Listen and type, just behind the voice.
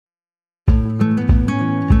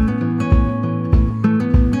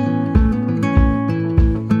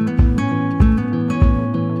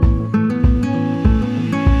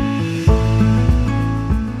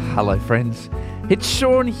friends. It's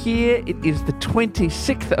Sean here. It is the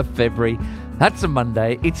 26th of February. That's a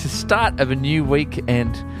Monday. It's the start of a new week,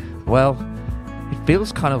 and, well, it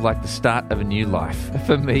feels kind of like the start of a new life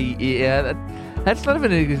for me. Yeah, that's not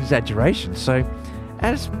even an exaggeration. So,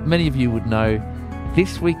 as many of you would know,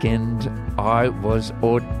 this weekend I was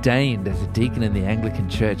ordained as a deacon in the Anglican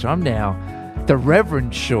Church. I'm now the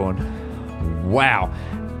Reverend Sean. Wow.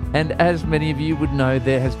 And as many of you would know,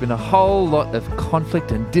 there has been a whole lot of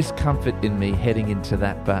conflict and discomfort in me heading into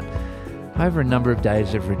that. But over a number of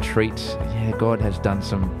days of retreat, God has done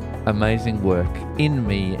some amazing work in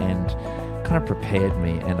me and kind of prepared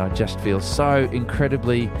me. And I just feel so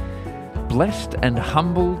incredibly blessed and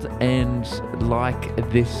humbled, and like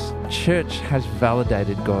this church has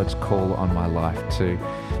validated God's call on my life to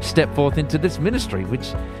step forth into this ministry,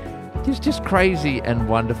 which is just crazy and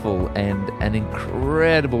wonderful and an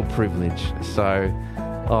incredible privilege. So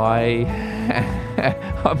I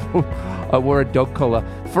wore a dog collar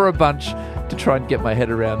for a bunch to try and get my head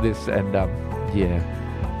around this. And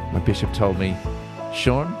my bishop told me,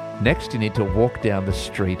 Sean, next you need to walk down the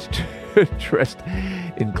street dressed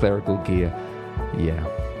in clerical gear. Yeah,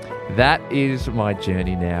 that is my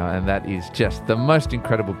journey now, and that is just the most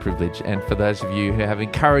incredible privilege. And for those of you who have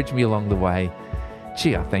encouraged me along the way,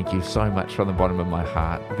 gee, I thank you so much from the bottom of my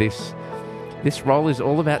heart. This role is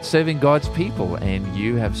all about serving God's people, and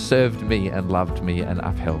you have served me and loved me and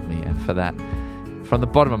upheld me. And for that, from the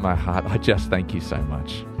bottom of my heart, I just thank you so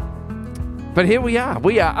much. But here we are.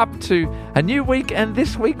 We are up to a new week, and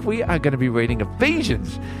this week we are going to be reading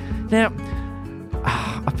Ephesians. Now,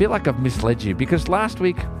 I feel like I've misled you, because last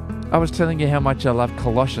week I was telling you how much I love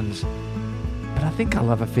Colossians, but I think I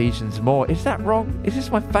love Ephesians more. Is that wrong? Is this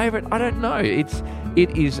my favorite? I don't know. It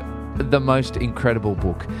is the most incredible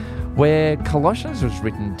book, where Colossians was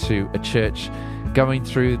written to a church going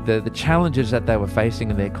through the challenges that they were facing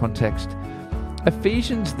in their context.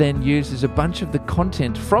 Ephesians then uses a bunch of the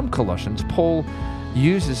content from Colossians. Paul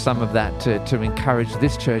uses some of that to encourage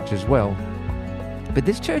this church as well. But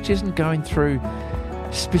this church isn't going through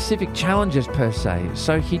specific challenges per se.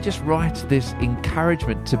 So he just writes this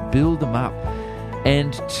encouragement to build them up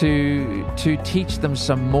and to teach them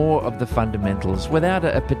some more of the fundamentals without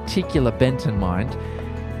a particular bent in mind.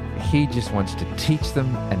 He just wants to teach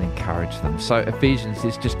them and encourage them. So Ephesians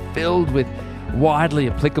is just filled with widely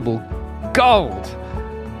applicable gold.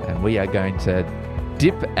 And we are going to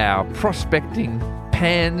dip our prospecting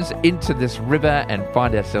pans into this river and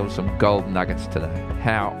find ourselves some gold nuggets today.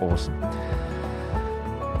 How awesome.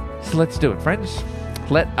 So let's do it, friends.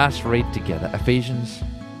 Let us read together Ephesians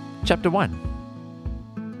chapter 1.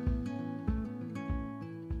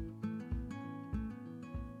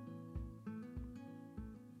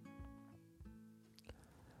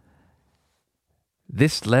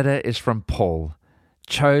 This letter is from Paul,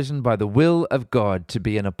 chosen by the will of God to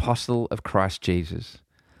be an apostle of Christ Jesus.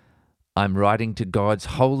 I'm writing to God's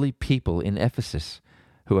holy people in Ephesus,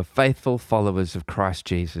 who are faithful followers of Christ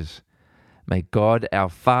Jesus. May God our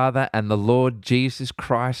Father and the Lord Jesus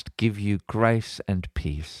Christ give you grace and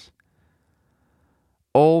peace.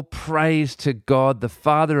 All praise to God, the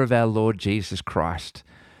Father of our Lord Jesus Christ,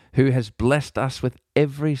 who has blessed us with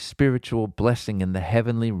every spiritual blessing in the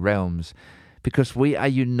heavenly realms, because we are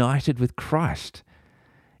united with Christ.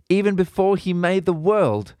 Even before he made the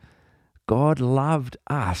world, God loved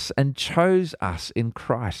us and chose us in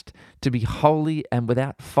Christ to be holy and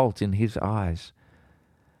without fault in his eyes.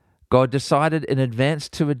 God decided in advance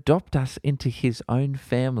to adopt us into his own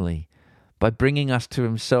family by bringing us to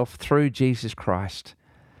himself through Jesus Christ.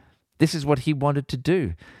 This is what he wanted to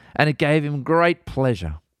do, and it gave him great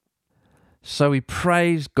pleasure. So we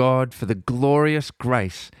praise God for the glorious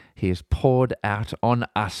grace he has poured out on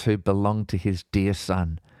us who belong to his dear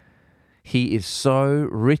Son. He is so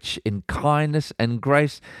rich in kindness and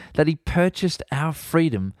grace that he purchased our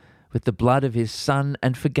freedom with the blood of his Son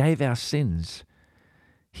and forgave our sins.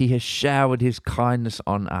 He has showered his kindness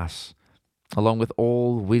on us, along with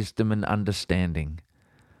all wisdom and understanding.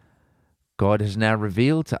 God has now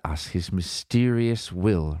revealed to us his mysterious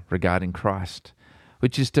will regarding Christ,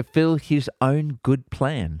 which is to fill his own good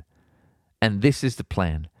plan. And this is the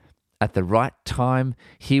plan. At the right time,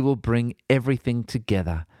 he will bring everything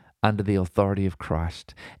together under the authority of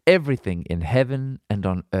Christ, everything in heaven and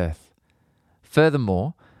on earth.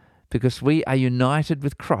 Furthermore, because we are united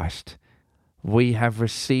with Christ, we have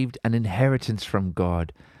received an inheritance from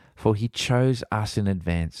God, for he chose us in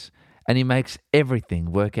advance, and he makes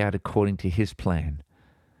everything work out according to his plan.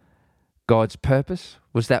 God's purpose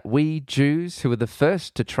was that we Jews, who were the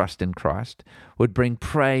first to trust in Christ, would bring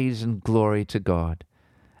praise and glory to God.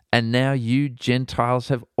 And now you Gentiles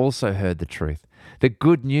have also heard the truth, The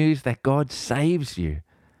good news that God saves you.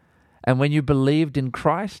 And when you believed in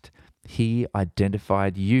Christ, he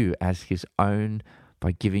identified you as his own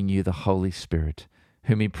by giving you the Holy Spirit,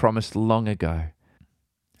 whom he promised long ago.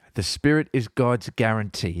 The Spirit is God's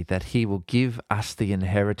guarantee that he will give us the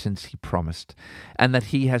inheritance he promised, and that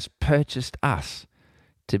he has purchased us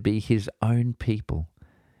to be his own people.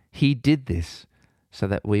 He did this so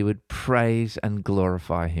that we would praise and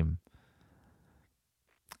glorify him.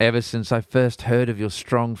 Ever since I first heard of your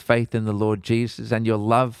strong faith in the Lord Jesus and your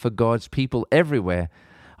love for God's people everywhere,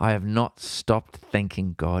 I have not stopped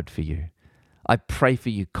thanking God for you. I pray for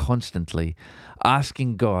you constantly,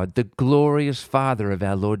 asking God, the glorious Father of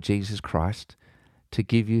our Lord Jesus Christ, to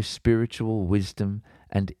give you spiritual wisdom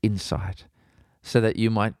and insight so that you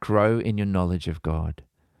might grow in your knowledge of God.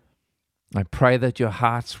 I pray that your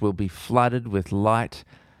hearts will be flooded with light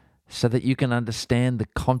so that you can understand the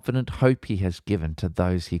confident hope he has given to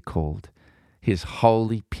those he called, his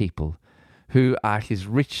holy people, who are his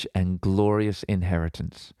rich and glorious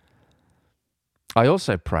inheritance. I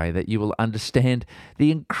also pray that you will understand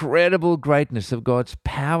the incredible greatness of God's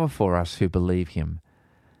power for us who believe him.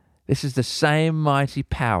 This is the same mighty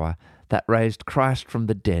power that raised Christ from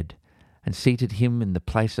the dead and seated him in the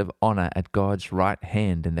place of honor at God's right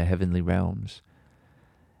hand in the heavenly realms.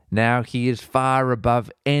 Now he is far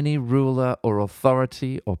above any ruler or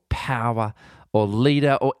authority or power or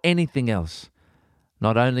leader or anything else,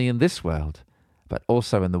 not only in this world, but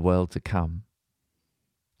also in the world to come.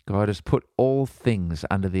 God has put all things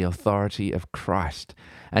under the authority of Christ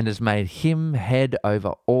and has made him head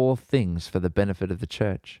over all things for the benefit of the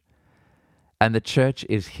church. And the church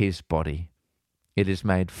is his body. It is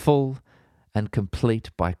made full and complete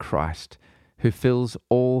by Christ, who fills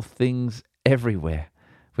all things everywhere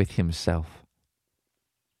with himself.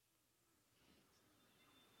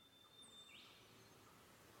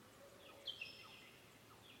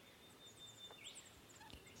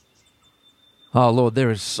 Oh Lord, there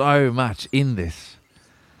is so much in this.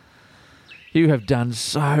 You have done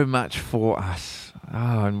so much for us.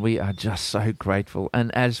 Oh, and we are just so grateful.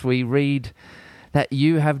 And as we read that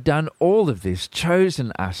you have done all of this,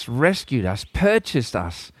 chosen us, rescued us, purchased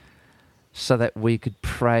us, so that we could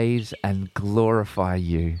praise and glorify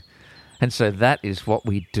you. And so that is what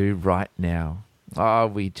we do right now. Oh,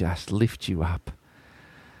 we just lift you up.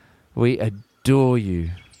 We adore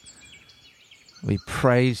you. We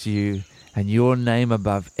praise you and your name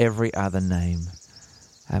above every other name.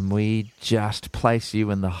 And we just place you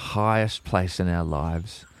in the highest place in our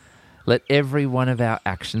lives. Let every one of our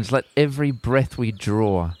actions, let every breath we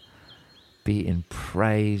draw be in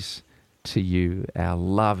praise to you, our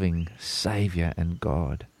loving Saviour and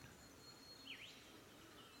God.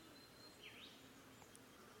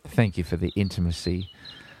 Thank you for the intimacy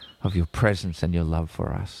of your presence and your love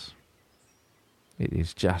for us. It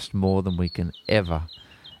is just more than we can ever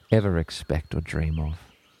expect or dream of.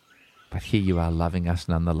 But here you are loving us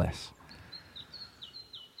nonetheless.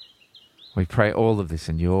 We pray all of this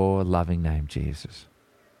in your loving name, Jesus.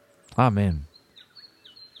 Amen.